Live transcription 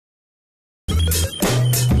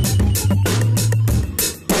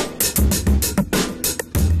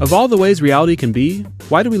Of all the ways reality can be,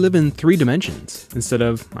 why do we live in 3 dimensions instead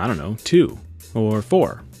of, I don't know, 2, or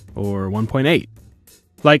 4, or 1.8?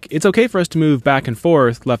 Like, it's okay for us to move back and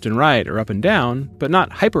forth, left and right, or up and down, but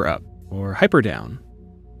not hyper up, or hyper down.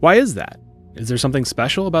 Why is that? Is there something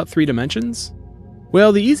special about 3 dimensions?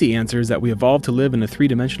 Well, the easy answer is that we evolved to live in a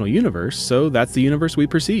 3-dimensional universe, so that's the universe we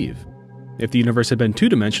perceive. If the universe had been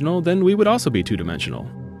 2-dimensional, then we would also be 2-dimensional.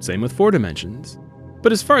 Same with 4 dimensions.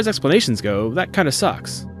 But as far as explanations go, that kinda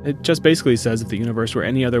sucks. It just basically says if the universe were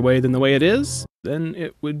any other way than the way it is, then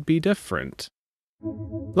it would be different.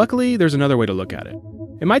 Luckily, there's another way to look at it.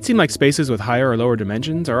 It might seem like spaces with higher or lower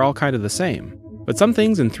dimensions are all kind of the same, but some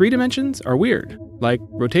things in 3 dimensions are weird, like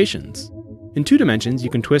rotations. In 2 dimensions, you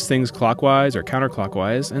can twist things clockwise or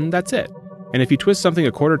counterclockwise, and that's it. And if you twist something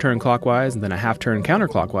a quarter turn clockwise and then a half turn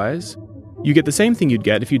counterclockwise, you get the same thing you'd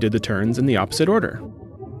get if you did the turns in the opposite order.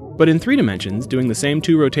 But in 3 dimensions, doing the same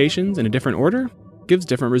 2 rotations in a different order gives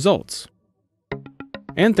different results.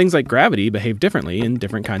 And things like gravity behave differently in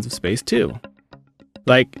different kinds of space too.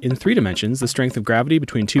 Like, in 3 dimensions, the strength of gravity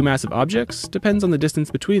between 2 massive objects depends on the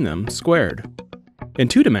distance between them squared. In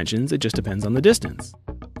 2 dimensions, it just depends on the distance.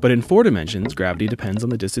 But in 4 dimensions, gravity depends on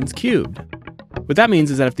the distance cubed. What that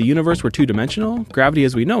means is that if the universe were 2-dimensional, gravity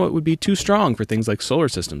as we know it would be too strong for things like solar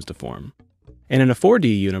systems to form. And in a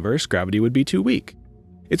 4D universe, gravity would be too weak.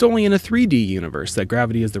 It's only in a 3D universe that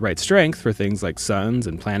gravity is the right strength for things like suns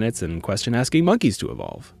and planets and question-asking monkeys to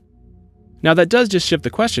evolve. Now that does just shift the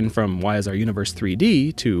question from why is our universe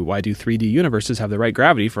 3D to why do 3D universes have the right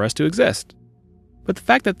gravity for us to exist? But the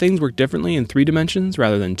fact that things work differently in 3 dimensions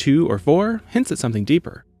rather than 2 or 4 hints at something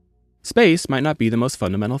deeper. Space might not be the most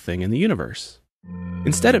fundamental thing in the universe.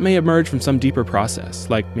 Instead, it may emerge from some deeper process,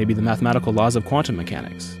 like maybe the mathematical laws of quantum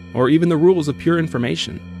mechanics, or even the rules of pure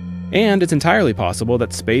information. And it's entirely possible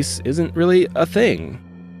that space isn't really a thing.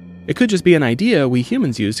 It could just be an idea we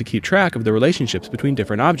humans use to keep track of the relationships between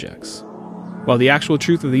different objects, while the actual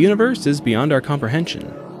truth of the universe is beyond our comprehension,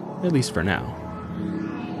 at least for now.